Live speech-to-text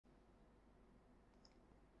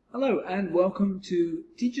Hello and welcome to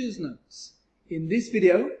Teacher's Notes. In this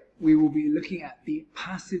video we will be looking at the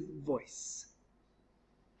passive voice.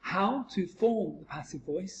 How to form the passive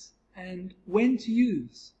voice and when to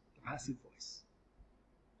use the passive voice.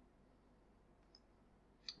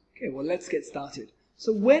 Okay, well let's get started.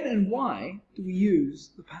 So when and why do we use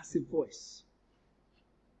the passive voice?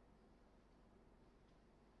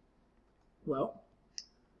 Well,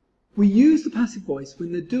 we use the passive voice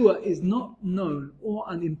when the doer is not known or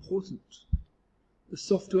unimportant. The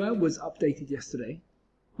software was updated yesterday.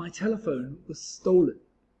 My telephone was stolen.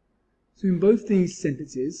 So in both these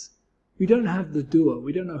sentences, we don't have the doer.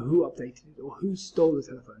 We don't know who updated it or who stole the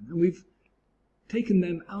telephone. And we've taken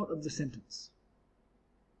them out of the sentence.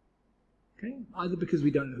 Okay? Either because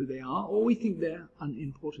we don't know who they are or we think they're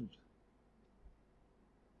unimportant.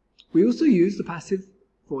 We also use the passive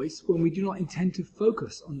voice when we do not intend to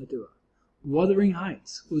focus on the doer. Wuthering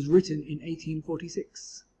Heights was written in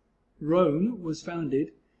 1846. Rome was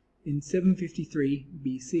founded in 753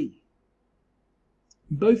 BC.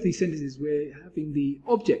 In both these sentences we're having the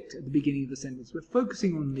object at the beginning of the sentence. We're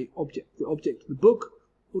focusing on the object of the book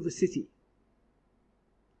or the city.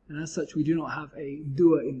 And as such we do not have a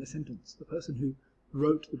doer in the sentence, the person who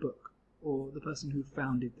wrote the book or the person who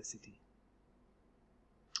founded the city.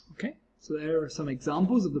 Okay? So there are some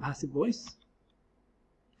examples of the passive voice.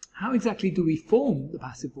 How exactly do we form the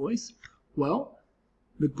passive voice? Well,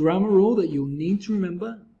 the grammar rule that you'll need to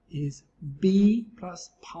remember is be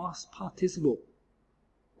plus past participle.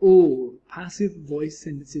 All passive voice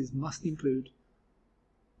sentences must include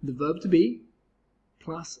the verb to be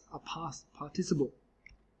plus a past participle.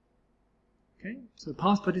 Okay, so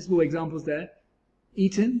past participle examples there: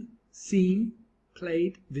 eaten, seen,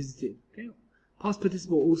 played, visited. Okay. Past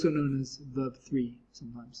participle also known as verb 3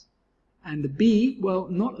 sometimes. And the be, well,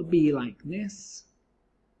 not a be like this.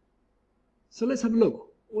 So let's have a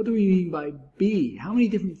look. What do we mean by be? How many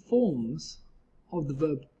different forms of the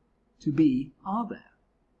verb to be are there?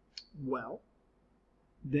 Well,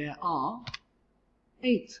 there are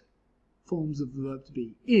 8 forms of the verb to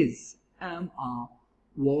be. Is, am, are,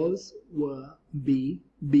 was, were, be,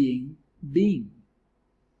 being, being.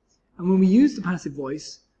 And when we use the passive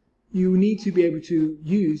voice, you need to be able to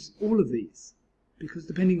use all of these, because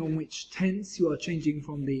depending on which tense you are changing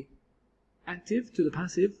from the active to the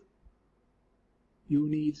passive, you will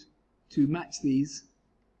need to match these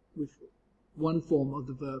with one form of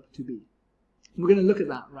the verb to be. And we're going to look at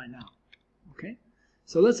that right now. Okay?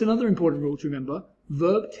 So that's another important rule to remember.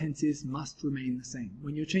 Verb tenses must remain the same.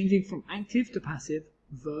 When you're changing from active to passive,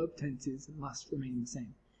 verb tenses must remain the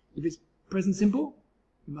same. If it's present simple,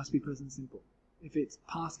 it must be present simple. If it's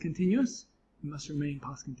past continuous, it must remain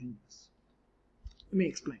past continuous. Let me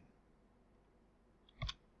explain.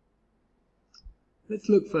 Let's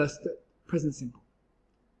look first at present simple.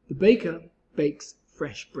 The baker bakes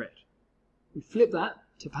fresh bread. We flip that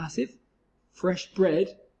to passive. Fresh bread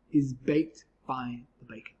is baked by the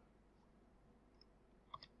baker.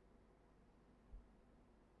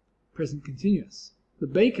 Present continuous. The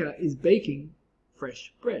baker is baking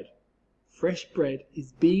fresh bread. Fresh bread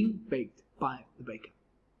is being baked by the baker.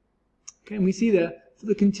 Okay, and we see there, for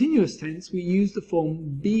the continuous tense, we use the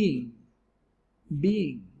form being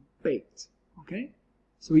baked. Okay,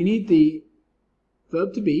 so we need the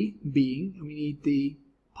verb to be, being, and we need the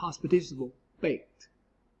past participle, baked.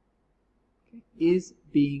 Okay, is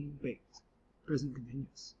being baked. Present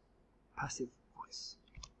continuous. Passive voice.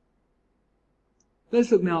 Let's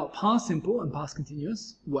look now at past simple and past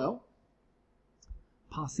continuous. Well,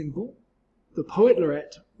 past simple. The poet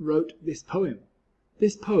laureate wrote this poem.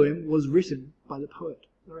 This poem was written by the poet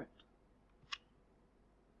laureate.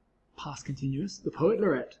 Past continuous. The poet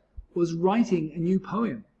laureate was writing a new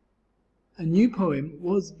poem. A new poem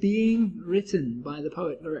was being written by the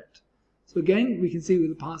poet laureate. So again, we can see with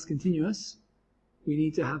the past continuous, we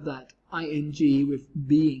need to have that ing with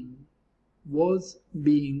being. Was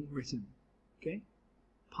being written. Okay?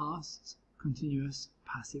 Past continuous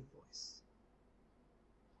passive voice.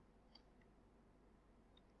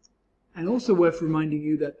 And also worth reminding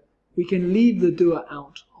you that we can leave the doer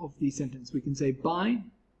out of the sentence. We can say by,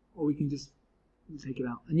 or we can just take it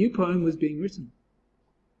out. A new poem was being written.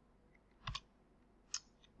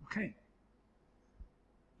 Okay.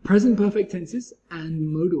 Present perfect tenses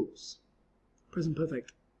and modals. Present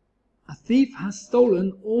perfect. A thief has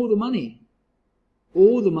stolen all the money.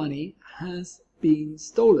 All the money has been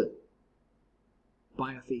stolen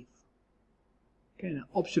by a thief. Okay, now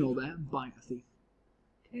optional there, by a thief.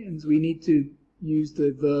 And we need to use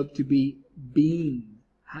the verb to be been,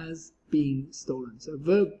 has been stolen. So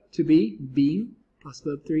verb to be, been, plus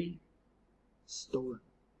verb 3, stolen.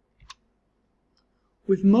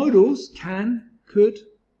 With modals, can, could,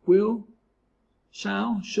 will,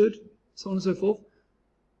 shall, should, so on and so forth,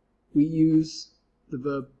 we use the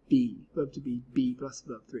verb be, verb to be plus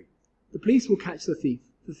verb 3. The police will catch the thief.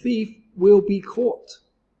 The thief will be caught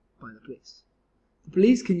by the police. The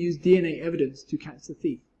police can use DNA evidence to catch the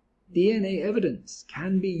thief. DNA evidence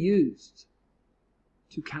can be used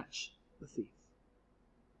to catch the thief.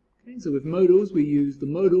 Okay, so with modals, we use the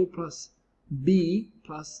modal plus be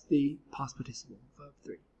plus the past participle, verb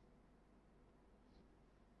 3.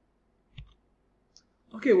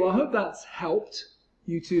 Okay, well, I hope that's helped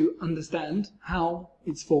you to understand how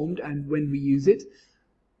it's formed and when we use it.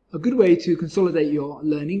 A good way to consolidate your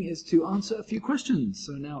learning is to answer a few questions.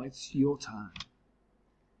 So now it's your turn.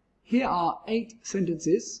 Here are 8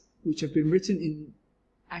 sentences which have been written in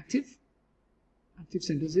active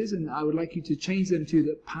sentences, and I would like you to change them to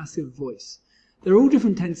the passive voice. They're all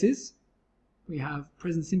different tenses. We have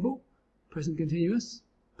present simple, present continuous,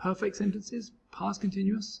 perfect sentences, past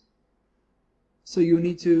continuous. So you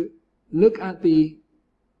need to look at the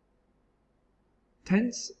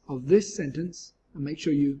tense of this sentence and make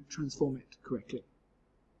sure you transform it correctly.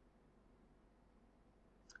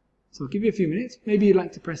 So I'll give you a few minutes. Maybe you'd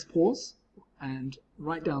like to press pause and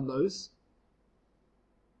write down those.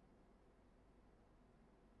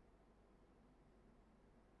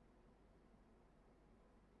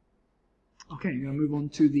 Okay, I'm going to move on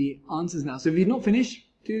to the answers now. So if you've not finished,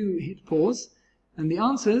 do hit pause. And the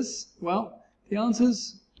answers, well, the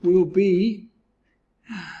answers will be,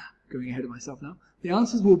 going ahead of myself now, the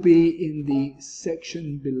answers will be in the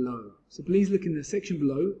section below. So please look in the section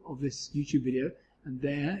below of this YouTube video, and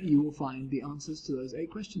there you will find the answers to those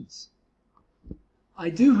 8 questions. I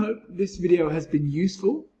do hope this video has been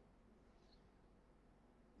useful.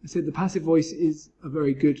 I said the passive voice is a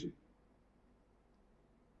very good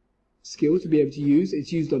skill to be able to use.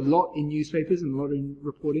 It's used a lot in newspapers and a lot in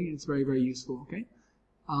reporting. It's very, very useful. Okay.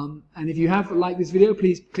 And if you have liked this video,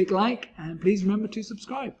 please click like and please remember to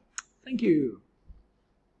subscribe. Thank you.